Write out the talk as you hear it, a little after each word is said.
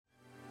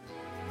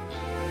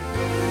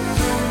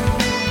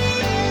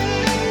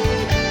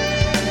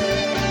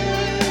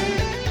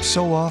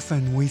So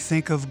often we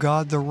think of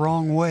God the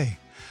wrong way,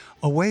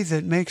 a way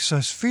that makes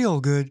us feel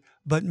good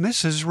but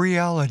misses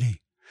reality.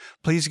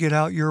 Please get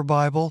out your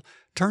Bible,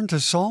 turn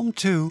to Psalm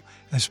 2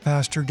 as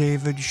Pastor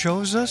David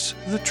shows us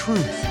the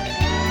truth.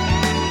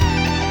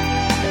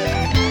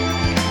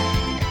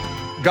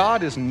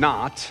 God is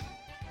not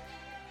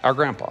our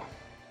grandpa.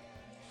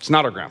 It's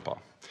not our grandpa.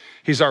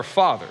 He's our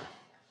father,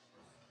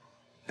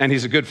 and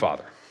he's a good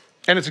father.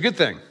 And it's a good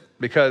thing,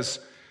 because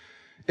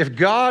if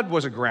God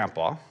was a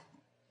grandpa,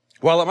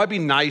 while it might be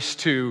nice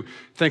to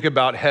think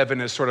about heaven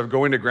as sort of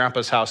going to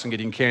grandpa's house and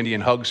getting candy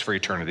and hugs for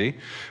eternity,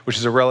 which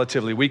is a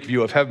relatively weak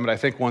view of heaven, but I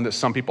think one that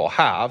some people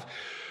have,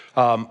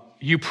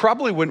 you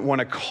probably wouldn't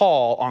want to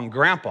call on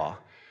grandpa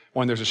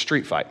when there's a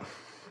street fight.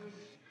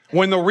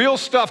 When the real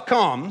stuff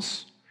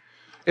comes,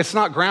 it's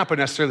not grandpa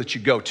necessarily that you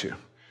go to.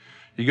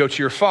 You go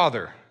to your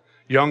father,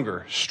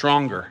 younger,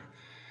 stronger,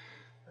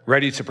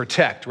 ready to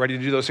protect, ready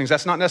to do those things.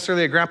 That's not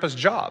necessarily a grandpa's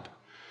job.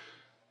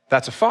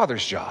 That's a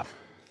father's job.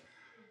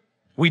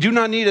 We do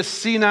not need a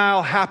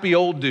senile, happy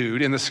old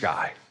dude in the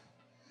sky.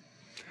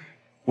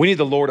 We need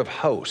the Lord of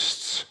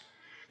hosts,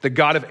 the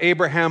God of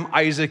Abraham,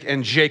 Isaac,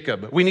 and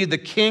Jacob. We need the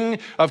King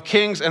of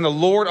kings and the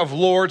Lord of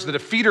lords, the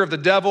defeater of the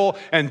devil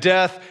and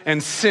death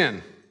and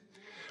sin.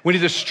 We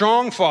need a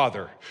strong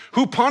father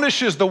who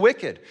punishes the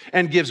wicked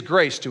and gives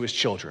grace to his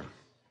children,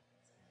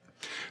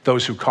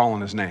 those who call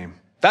on his name.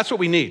 That's what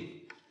we need.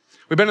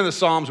 We've been in the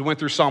Psalms. We went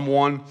through Psalm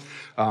 1,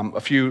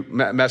 a few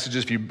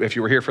messages if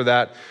you were here for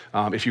that.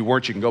 If you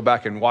weren't, you can go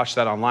back and watch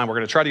that online. We're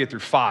going to try to get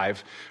through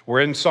 5. We're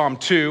in Psalm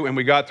 2, and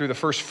we got through the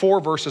first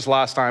 4 verses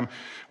last time.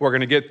 We're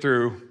going to get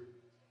through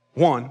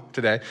 1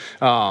 today.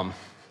 But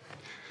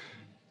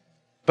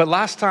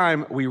last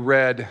time we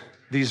read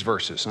these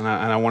verses, and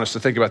I want us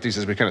to think about these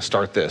as we kind of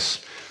start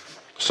this.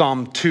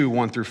 Psalm 2,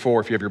 1 through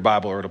 4, if you have your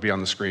Bible, or it'll be on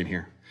the screen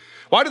here.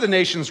 Why do the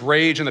nations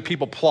rage and the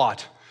people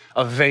plot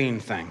a vain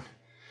thing?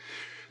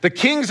 The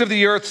kings of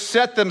the earth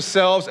set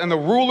themselves, and the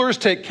rulers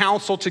take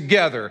counsel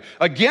together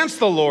against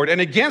the Lord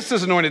and against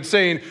his anointed,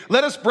 saying,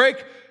 let us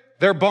break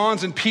their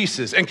bonds in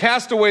pieces and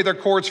cast away their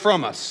cords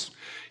from us.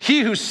 He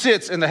who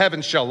sits in the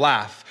heavens shall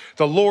laugh.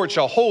 The Lord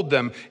shall hold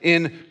them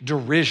in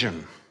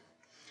derision.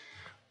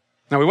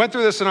 Now, we went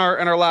through this in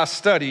our last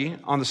study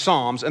on the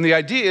Psalms, and the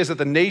idea is that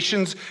the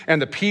nations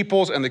and the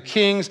peoples and the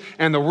kings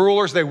and the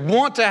rulers, they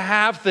want to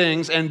have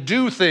things and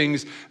do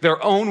things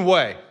their own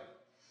way.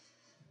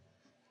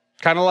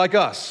 Kind of like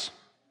us.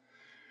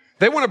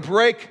 They want to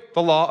break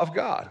the law of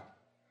God.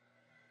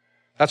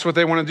 That's what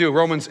they want to do.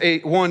 Romans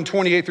 1,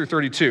 28 through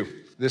 32.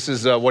 This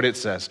is what it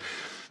says.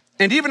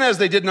 And even as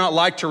they did not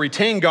like to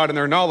retain God in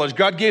their knowledge,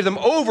 God gave them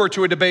over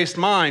to a debased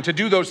mind to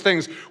do those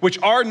things which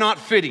are not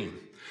fitting,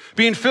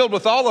 being filled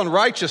with all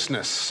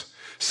unrighteousness,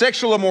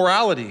 sexual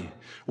immorality,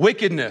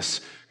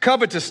 wickedness,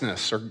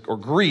 covetousness, or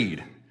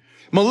greed,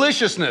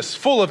 maliciousness,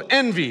 full of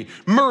envy,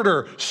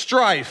 murder,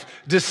 strife,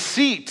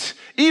 deceit,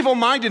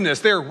 evil-mindedness.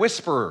 They are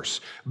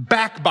whisperers,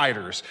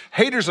 backbiters,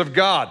 haters of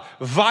God,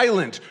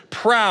 violent,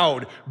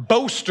 proud,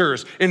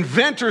 boasters,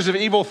 inventors of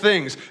evil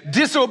things,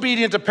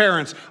 disobedient to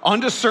parents,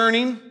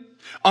 undiscerning,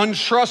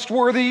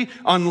 untrustworthy,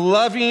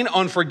 unloving,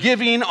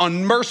 unforgiving,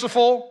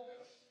 unmerciful,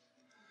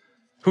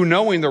 who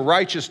knowing the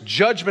righteous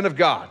judgment of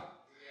God,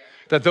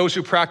 that those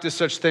who practice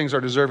such things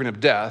are deserving of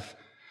death,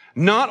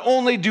 not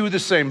only do the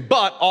same,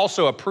 but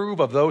also approve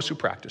of those who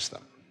practice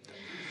them.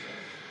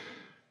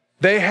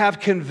 They have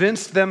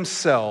convinced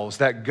themselves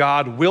that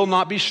God will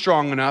not be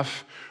strong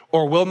enough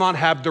or will not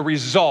have the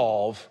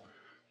resolve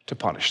to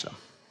punish them.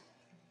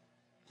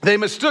 They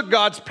mistook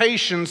God's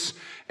patience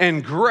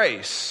and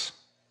grace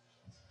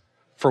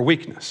for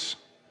weakness,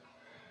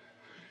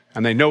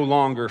 and they no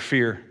longer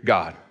fear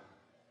God.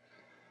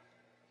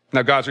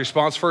 Now, God's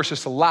response first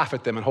is to laugh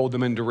at them and hold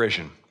them in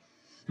derision,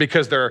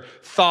 because their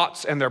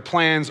thoughts and their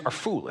plans are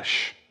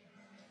foolish.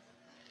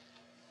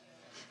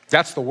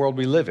 That's the world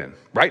we live in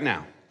right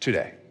now,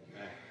 today.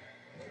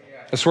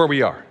 That's where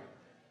we are.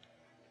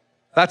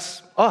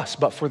 That's us,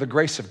 but for the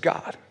grace of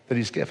God that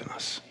he's given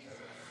us.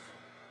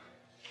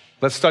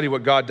 Let's study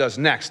what God does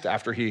next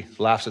after he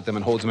laughs at them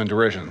and holds them in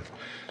derision.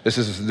 This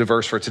is the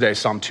verse for today,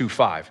 Psalm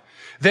 2:5.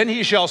 Then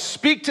he shall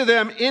speak to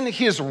them in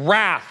his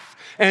wrath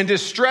and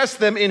distress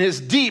them in his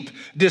deep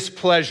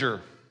displeasure.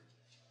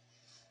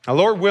 Now,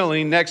 Lord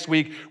willing, next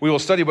week we will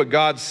study what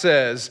God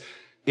says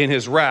in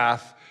his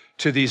wrath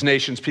to these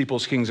nations,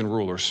 peoples, kings, and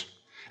rulers,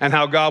 and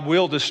how God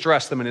will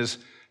distress them in his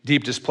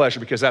deep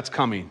displeasure, because that's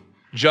coming.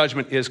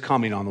 Judgment is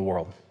coming on the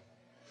world,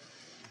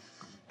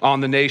 on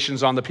the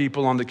nations, on the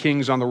people, on the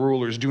kings, on the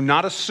rulers. Do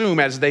not assume,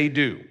 as they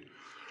do,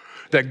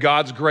 that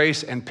God's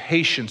grace and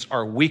patience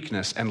are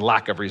weakness and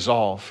lack of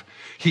resolve.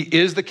 He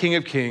is the King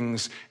of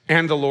kings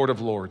and the Lord of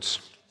lords.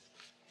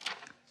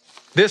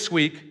 This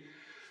week,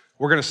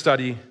 we're going to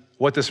study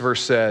what this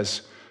verse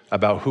says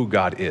about who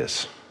God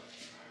is.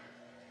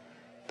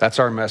 That's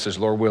our message,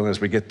 Lord willing, as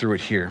we get through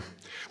it here.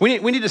 We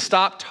need to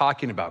stop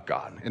talking about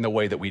God in the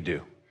way that we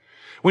do.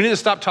 We need to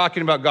stop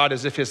talking about God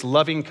as if his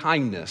loving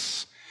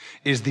kindness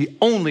is the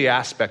only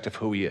aspect of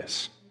who he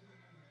is.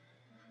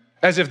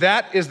 As if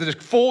that is the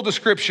full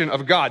description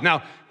of God.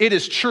 Now, it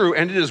is true,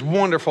 and it is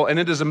wonderful, and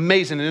it is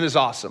amazing, and it is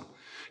awesome.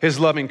 His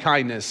loving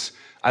kindness,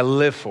 I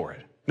live for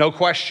it. No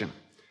question.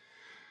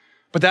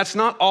 But that's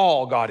not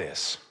all God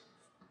is.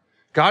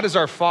 God is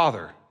our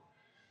Father,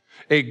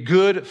 a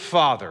good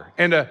Father.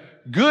 And a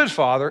good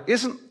father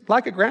isn't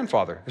like a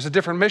grandfather. There's a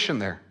different mission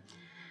there.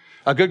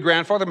 A good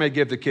grandfather may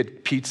give the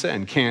kid pizza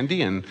and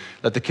candy and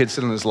let the kid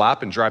sit on his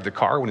lap and drive the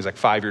car when he's like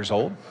 5 years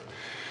old.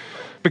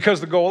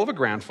 Because the goal of a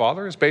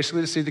grandfather is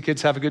basically to see the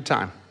kids have a good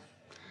time.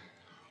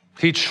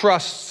 He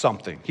trusts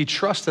something. He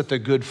trusts that the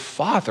good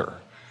father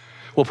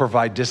will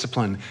provide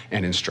discipline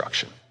and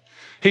instruction.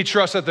 He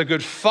trusts that the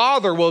good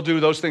father will do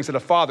those things that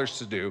a father's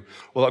to do.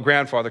 Well, a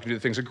grandfather can do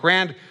the things a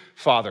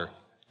grandfather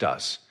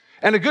does.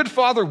 And a good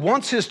father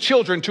wants his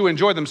children to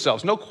enjoy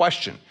themselves, no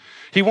question.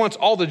 He wants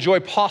all the joy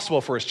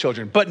possible for his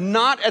children, but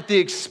not at the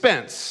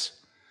expense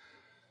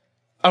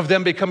of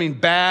them becoming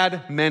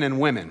bad men and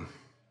women.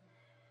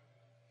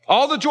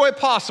 All the joy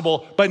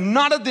possible, but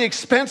not at the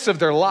expense of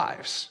their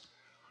lives.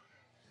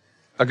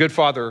 A good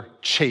father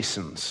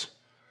chastens.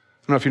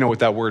 I don't know if you know what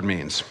that word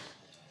means,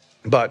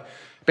 but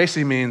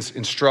basically means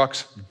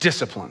instructs,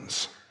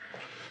 disciplines,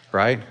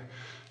 right?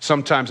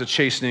 Sometimes a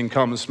chastening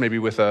comes maybe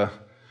with a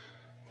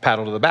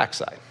paddle to the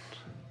backside.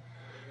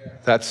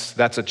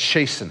 That's a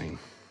chastening.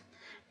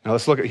 Now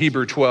let's look at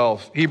Hebrews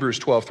 12,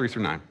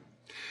 3-9.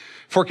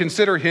 For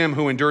consider him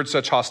who endured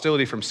such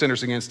hostility from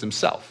sinners against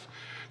himself,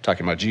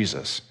 talking about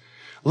Jesus,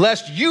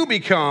 lest you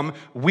become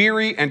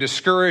weary and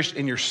discouraged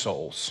in your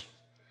souls.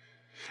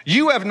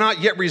 You have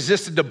not yet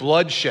resisted the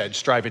bloodshed,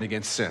 striving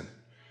against sin.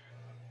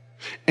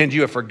 And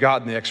you have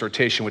forgotten the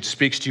exhortation which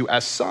speaks to you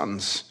as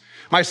sons.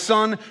 My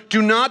son,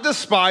 do not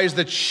despise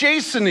the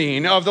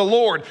chastening of the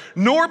Lord,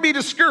 nor be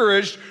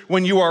discouraged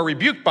when you are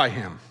rebuked by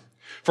him.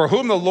 For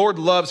whom the Lord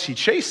loves, he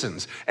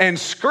chastens, and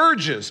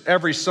scourges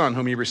every son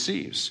whom he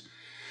receives.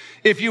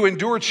 If you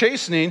endure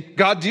chastening,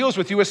 God deals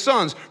with you as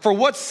sons. For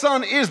what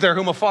son is there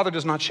whom a father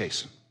does not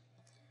chasten?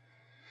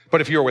 But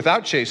if you are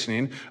without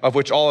chastening, of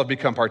which all have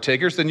become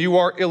partakers, then you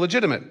are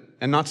illegitimate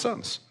and not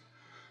sons.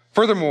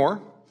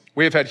 Furthermore,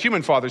 we have had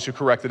human fathers who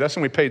corrected us,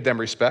 and we paid them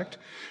respect.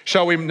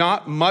 Shall we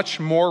not much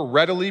more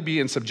readily be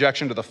in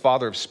subjection to the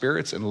Father of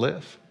spirits and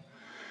live?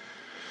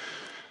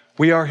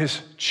 We are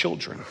his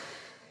children,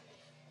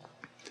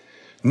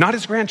 not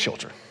his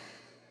grandchildren.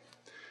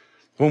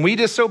 When we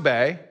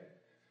disobey,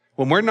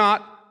 when we're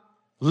not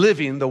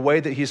living the way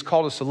that he's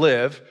called us to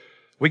live,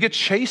 we get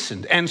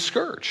chastened and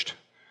scourged.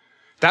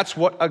 That's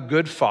what a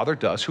good father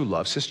does who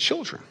loves his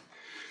children.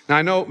 Now,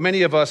 I know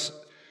many of us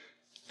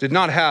did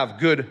not have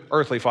good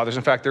earthly fathers.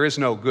 In fact, there is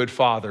no good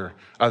father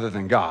other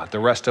than God. The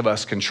rest of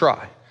us can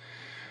try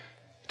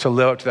to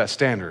live up to that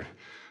standard.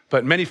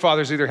 But many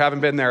fathers either haven't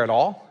been there at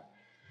all,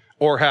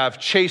 or have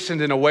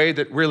chastened in a way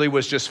that really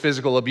was just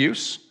physical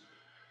abuse,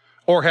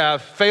 or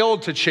have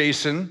failed to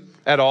chasten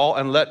at all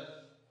and let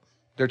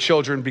their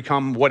children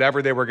become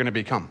whatever they were going to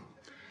become.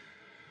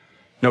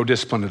 No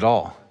discipline at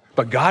all.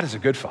 But God is a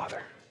good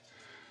father.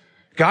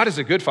 God is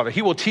a good father.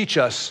 He will teach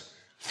us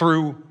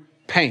through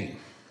pain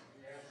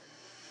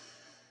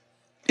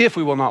if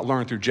we will not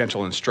learn through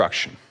gentle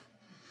instruction.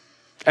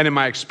 And in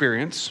my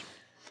experience,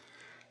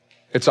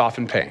 it's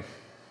often pain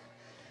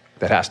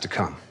that has to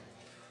come.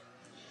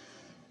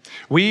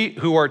 We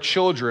who are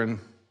children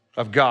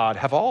of God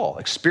have all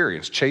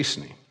experienced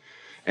chastening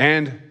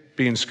and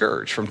being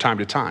scourged from time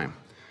to time.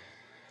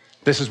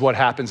 This is what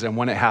happens, and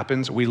when it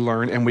happens, we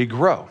learn and we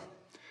grow.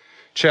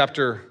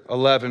 Verse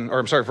 11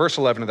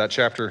 of that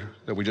chapter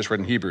that we just read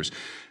in Hebrews.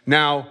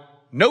 Now,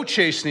 no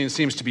chastening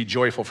seems to be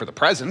joyful for the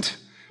present,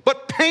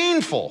 but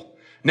painful.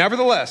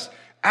 Nevertheless,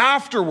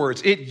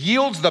 afterwards, it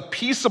yields the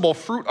peaceable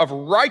fruit of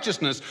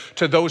righteousness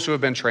to those who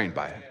have been trained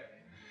by it.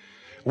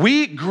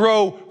 We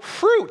grow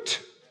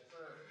fruit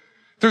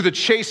through the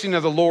chastening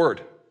of the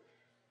Lord.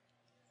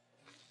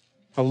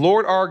 The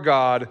Lord our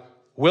God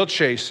will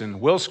chasten,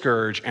 will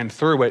scourge, and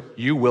through it,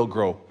 you will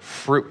grow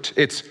fruit.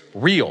 It's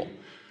real.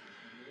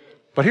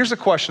 But here's a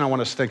question I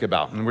want us to think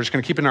about, and we're just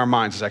going to keep it in our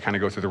minds as I kind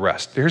of go through the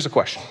rest. Here's the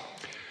question.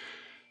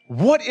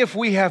 What if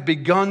we have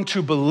begun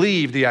to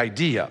believe the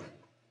idea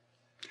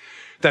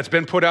that's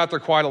been put out there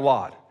quite a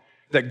lot,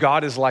 that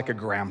God is like a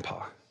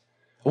grandpa?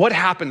 What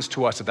happens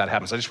to us if that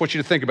happens? I just want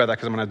you to think about that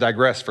because I'm going to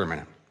digress for a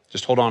minute.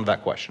 Just hold on to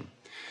that question.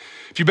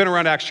 If you've been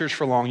around Acts Church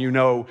for long, you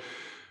know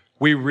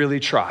we really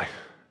try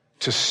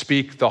to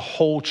speak the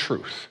whole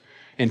truth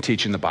in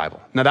teaching the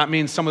Bible. Now, that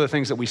means some of the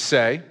things that we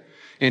say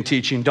in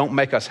teaching don't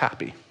make us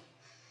happy.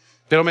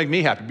 They don't make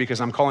me happy because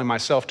I'm calling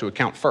myself to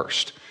account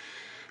first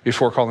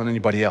before calling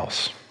anybody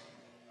else.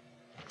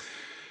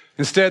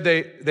 Instead,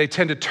 they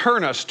tend to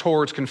turn us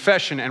towards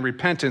confession and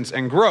repentance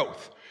and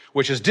growth,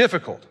 which is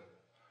difficult.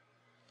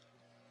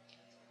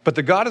 But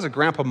the God is a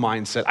grandpa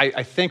mindset,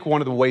 I think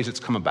one of the ways it's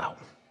come about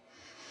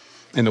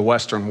in the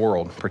Western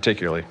world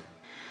particularly,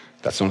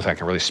 that's the only thing I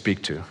can really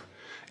speak to,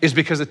 is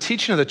because the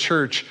teaching of the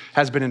church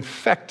has been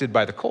infected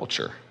by the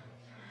culture.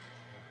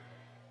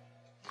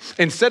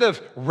 Instead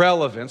of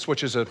relevance,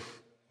 which is a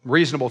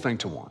reasonable thing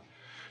to want,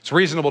 It's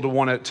reasonable to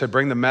want to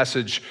bring the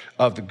message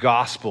of the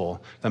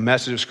gospel, the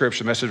message of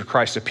Scripture, the message of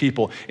Christ to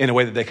people in a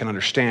way that they can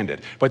understand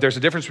it. But there's a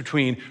difference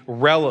between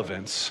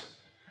relevance,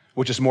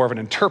 which is more of an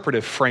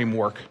interpretive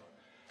framework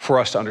for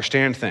us to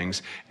understand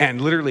things, and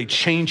literally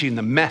changing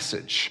the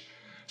message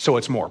so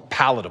it's more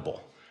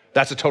palatable.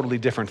 That's a totally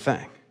different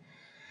thing.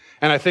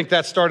 And I think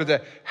that started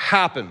to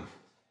happen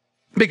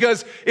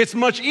because it's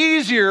much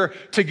easier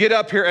to get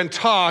up here and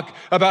talk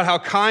about how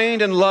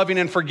kind and loving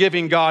and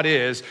forgiving God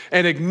is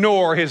and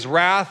ignore his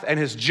wrath and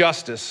his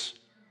justice,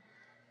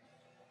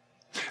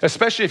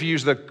 especially if you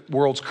use the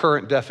world's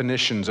current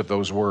definitions of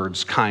those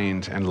words,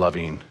 kind and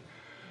loving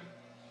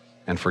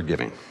and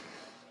forgiving,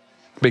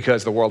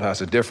 because the world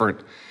has a different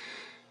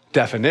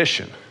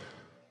definition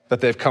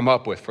that they've come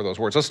up with for those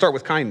words. Let's start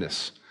with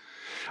kindness.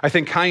 I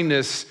think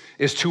kindness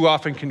is too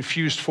often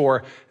confused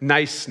for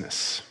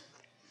niceness.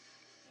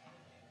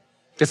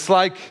 It's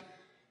like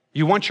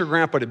you want your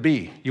grandpa to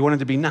be. You want him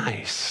to be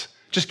nice.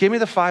 Just give me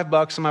the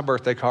 $5 on my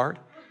birthday card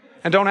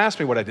and don't ask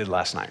me what I did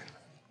last night.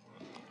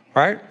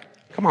 All right?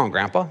 Come on,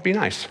 grandpa, be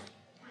nice.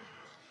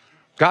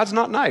 God's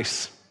not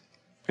nice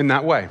in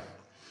that way.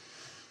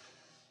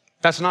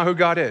 That's not who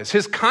God is.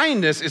 His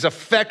kindness is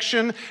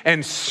affection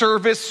and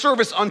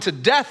service unto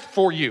death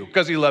for you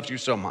because he loves you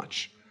so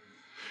much.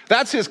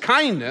 That's his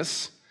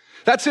kindness.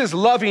 That's his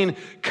loving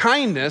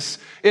kindness.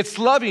 It's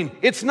loving.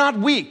 It's not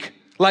weak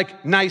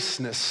like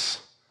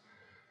niceness.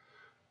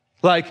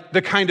 Like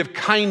the kind of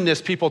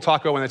kindness people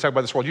talk about when they talk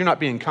about this world. You're not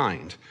being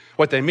kind.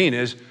 What they mean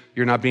is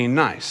you're not being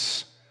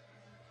nice.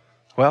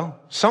 Well,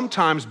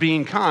 sometimes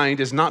being kind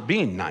is not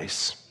being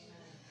nice.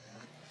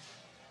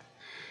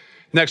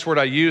 Next word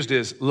I used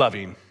is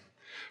loving.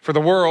 For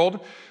the world,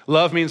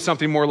 love means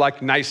something more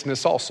like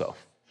niceness also,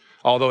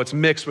 although it's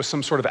mixed with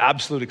some sort of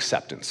absolute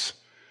acceptance.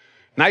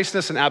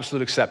 Niceness and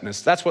absolute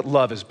acceptance, that's what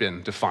love has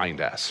been defined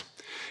as.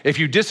 If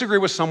you disagree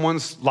with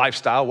someone's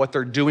lifestyle, what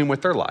they're doing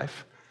with their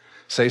life,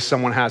 say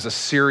someone has a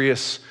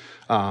serious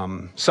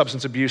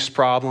substance abuse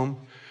problem,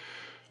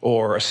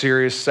 or a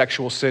serious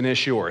sexual sin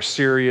issue, or a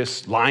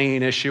serious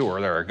lying issue, or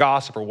they're a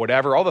gossip, or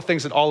whatever, all the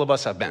things that all of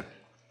us have been.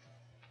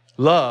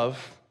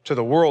 Love to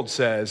the world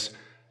says,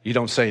 you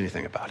don't say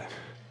anything about it.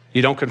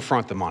 You don't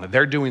confront them on it.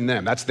 They're doing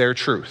them. That's their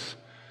truth,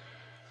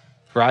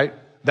 right?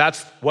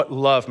 That's what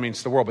love means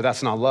to the world, but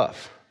that's not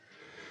love.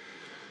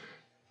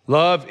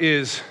 Love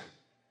is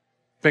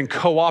been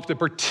co-opted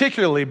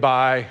particularly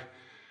by,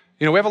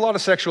 we have a lot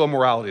of sexual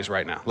immoralities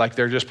right now. Like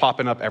they're just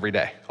popping up every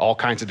day, all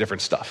kinds of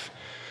different stuff.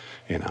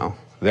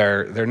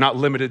 They're not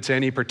limited to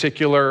any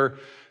particular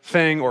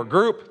thing or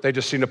group. They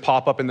just seem to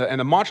pop up and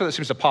the mantra that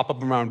seems to pop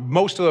up around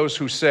most of those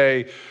who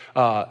say,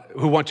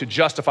 who want to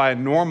justify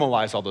and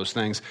normalize all those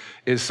things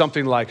is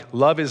something like,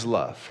 love is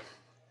love.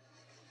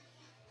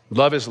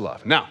 Love is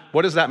love. Now,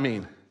 what does that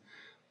mean?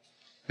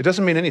 It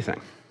doesn't mean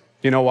anything.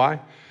 You know why?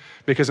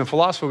 Because in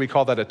philosophy, we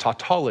call that a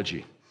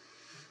tautology.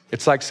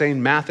 It's like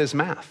saying math is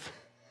math,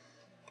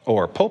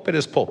 or pulpit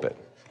is pulpit,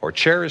 or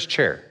chair is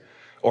chair,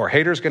 or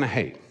hater's gonna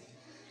hate.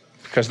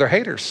 Because they're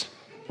haters.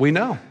 We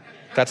know.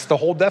 That's the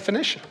whole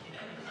definition.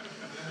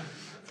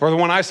 Or the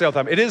one I say all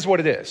the time, it is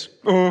what it is.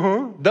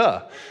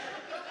 Duh.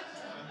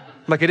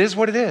 Like, it is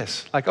what it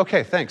is. Like,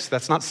 okay, thanks.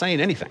 That's not saying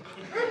anything.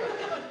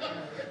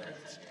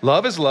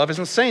 Love is love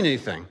isn't saying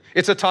anything.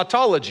 It's a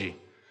tautology.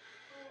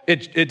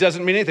 It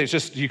doesn't mean anything. It's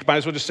just, you might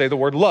as well just say the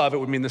word love. It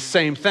would mean the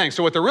same thing.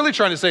 So what they're really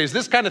trying to say is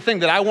this kind of thing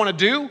that I want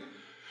to do,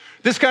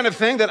 this kind of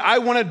thing that I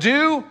want to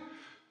do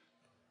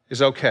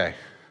is okay.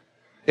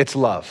 It's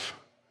love.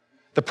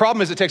 The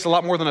problem is it takes a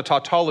lot more than a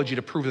tautology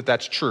to prove that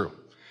that's true.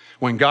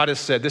 When God has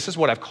said, this is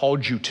what I've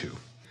called you to.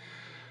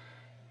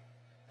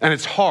 And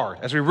it's hard,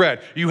 as we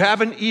read. You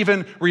haven't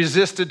even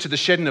resisted to the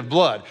shedding of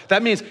blood.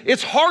 That means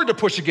it's hard to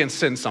push against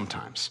sin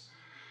sometimes.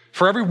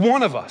 For every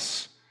one of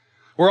us.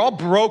 We're all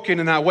broken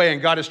in that way,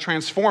 and God is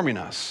transforming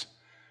us.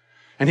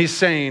 And he's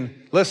saying,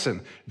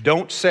 listen,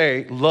 don't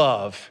say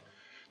love,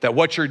 that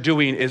what you're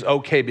doing is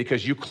okay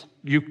because you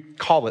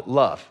call it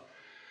love.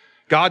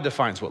 God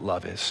defines what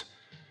love is.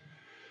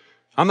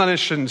 I'm not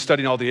interested in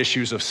studying all the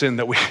issues of sin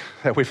that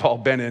we've all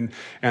been in,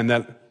 and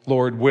that,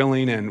 Lord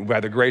willing, and by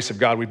the grace of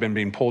God, we've been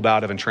being pulled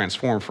out of and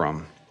transformed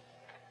from.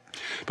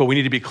 But we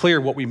need to be clear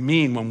what we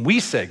mean when we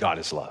say God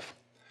is love.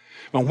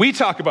 When we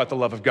talk about the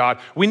love of God,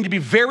 we need to be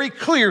very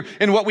clear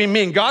in what we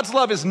mean. God's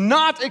love is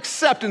not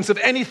acceptance of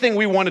anything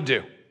we want to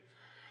do.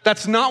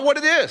 That's not what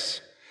it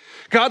is.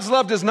 God's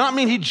love does not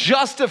mean he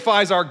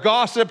justifies our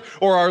gossip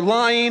or our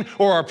lying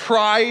or our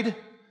pride.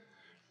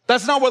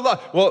 That's not what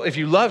love. Well, if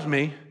you loved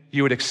me,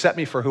 you would accept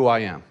me for who I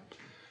am.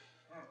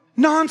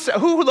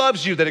 Nonsense. Who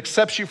loves you that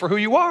accepts you for who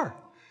you are?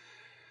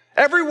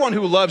 Everyone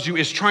who loves you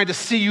is trying to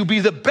see you be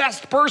the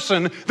best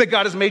person that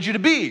God has made you to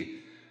be.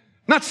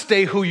 Not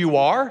stay who you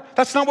are.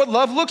 That's not what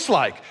love looks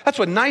like. That's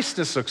what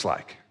niceness looks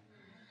like.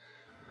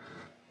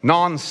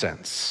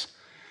 Nonsense.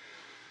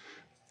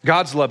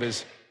 God's love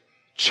is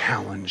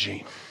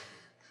challenging.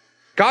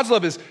 God's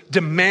love is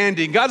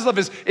demanding. God's love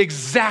is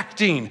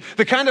exacting.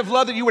 The kind of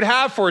love that you would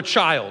have for a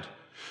child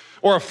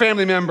or a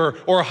family member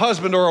or a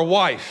husband or a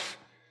wife.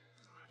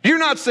 You're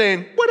not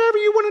saying, whatever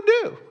you want to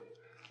do.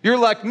 You're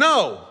like,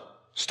 no,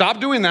 stop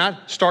doing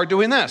that, start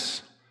doing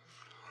this.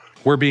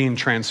 We're being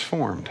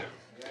transformed.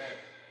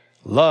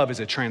 Love is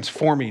a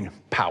transforming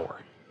power.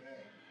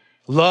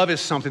 Love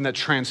is something that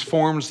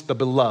transforms the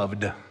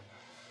beloved.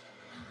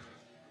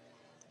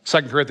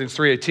 2 Corinthians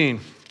 3:18.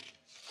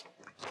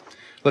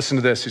 Listen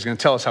to this. He's going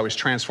to tell us how he's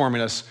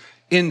transforming us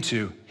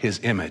into his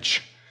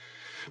image.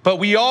 But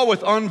we all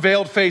with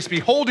unveiled face,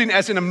 beholding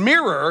as in a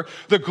mirror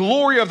the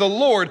glory of the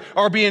Lord,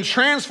 are being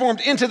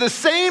transformed into the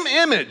same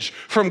image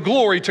from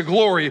glory to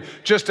glory,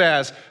 just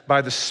as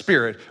by the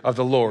Spirit of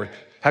the Lord.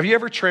 Have you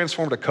ever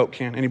transformed a Coke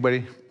can?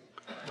 Anybody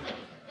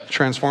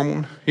transform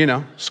one? You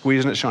know,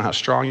 squeezing it, showing how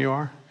strong you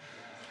are.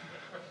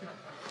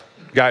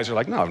 Guys are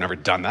like, no, I've never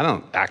done that. I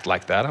don't act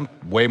like that. I'm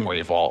way more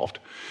evolved.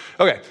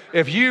 Okay,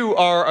 if you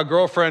are a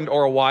girlfriend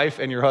or a wife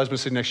and your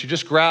husband's sitting next to you,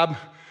 just grab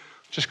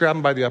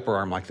him by the upper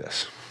arm like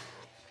this.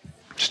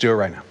 Just do it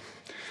right now.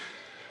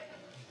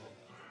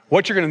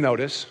 What you're going to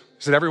notice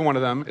is that every one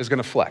of them is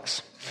going to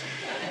flex.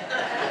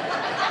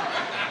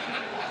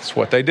 That's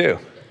what they do.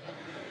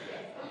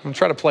 I'm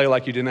trying to play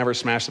like you didn't ever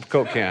smash the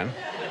Coke can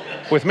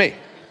with me.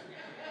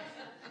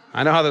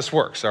 I know how this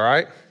works, all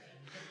right?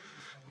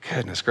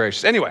 Goodness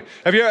gracious. Anyway,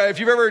 if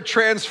you've ever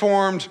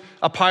transformed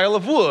a pile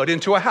of wood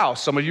into a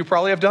house, some of you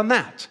probably have done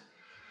that.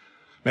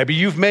 Maybe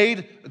you've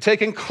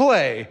taken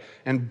clay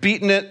and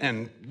beaten it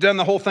and done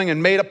the whole thing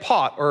and made a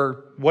pot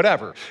or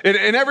whatever.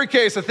 In every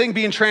case, the thing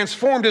being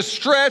transformed is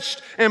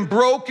stretched and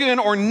broken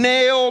or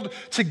nailed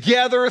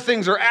together.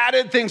 Things are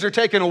added, things are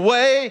taken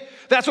away.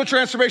 That's what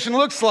transformation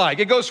looks like.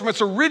 It goes from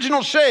its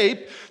original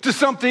shape to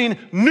something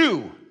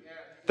new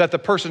that the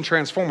person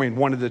transforming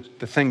wanted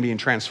the thing being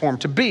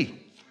transformed to be.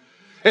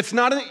 It's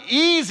not an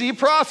easy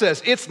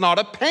process. It's not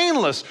a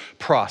painless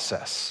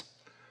process.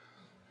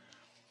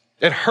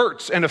 It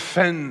hurts and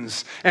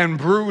offends and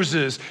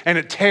bruises and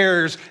it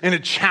tears and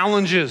it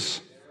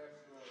challenges.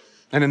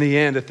 And in the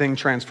end, a thing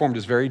transformed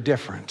is very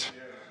different.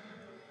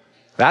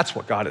 That's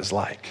what God is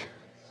like.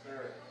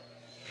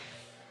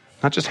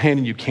 Not just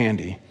handing you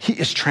candy. He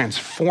is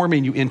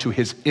transforming you into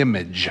his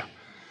image.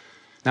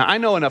 Now, I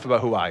know enough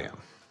about who I am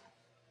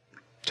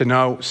to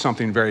know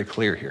something very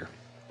clear here.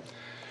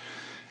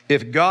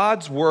 If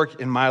God's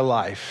work in my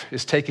life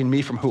is taking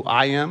me from who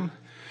I am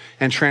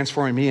and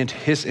transforming me into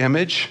his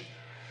image,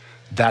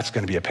 that's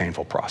going to be a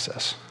painful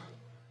process.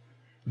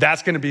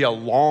 That's going to be a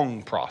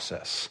long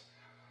process.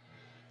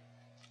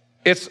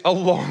 It's a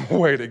long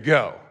way to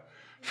go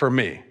for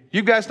me.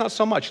 You guys, not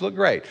so much. You look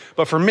great.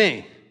 But for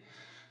me,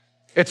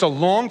 it's a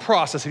long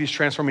process that he's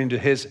transforming into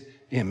his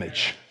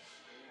image.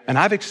 And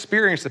I've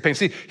experienced the pain.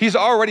 See, he's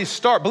already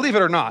started, believe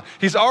it or not,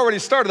 he's already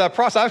started that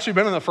process. I've actually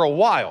been in it for a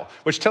while,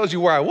 which tells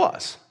you where I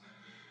was.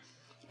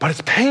 But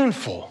it's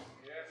painful.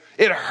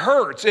 It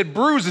hurts. It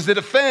bruises. It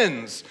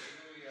offends.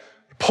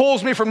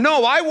 Pulls me from,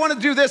 no, I want to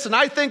do this and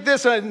I think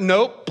this, and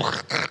nope.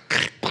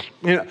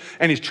 You know,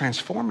 and he's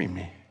transforming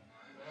me.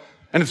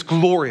 And it's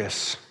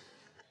glorious,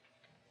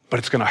 but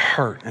it's going to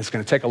hurt and it's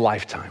going to take a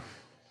lifetime.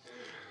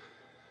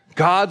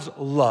 God's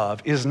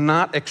love is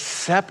not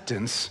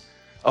acceptance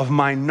of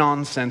my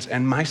nonsense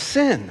and my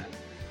sin.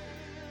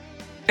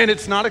 And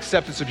it's not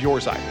acceptance of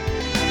yours either.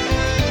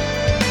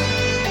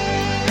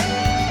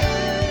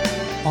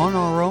 On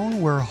our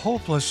own, we're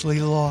hopelessly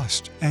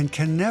lost and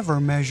can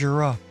never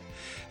measure up.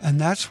 And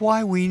that's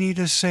why we need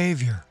a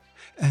Savior,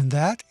 and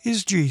that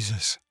is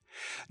Jesus.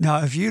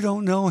 Now, if you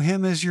don't know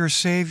him as your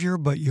Savior,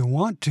 but you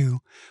want to,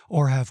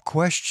 or have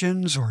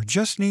questions, or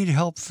just need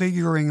help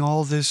figuring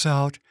all this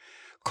out,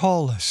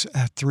 call us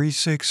at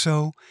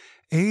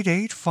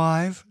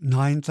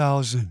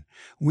 360-885-9000.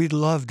 We'd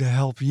love to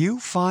help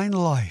you find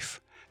life.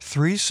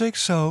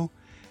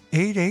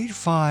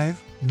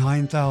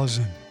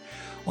 360-885-9000.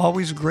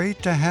 Always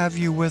great to have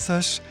you with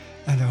us.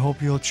 And I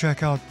hope you'll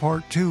check out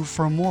part 2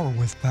 for more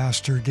with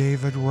Pastor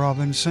David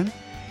Robinson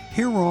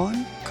here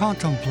on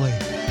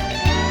Contemplate.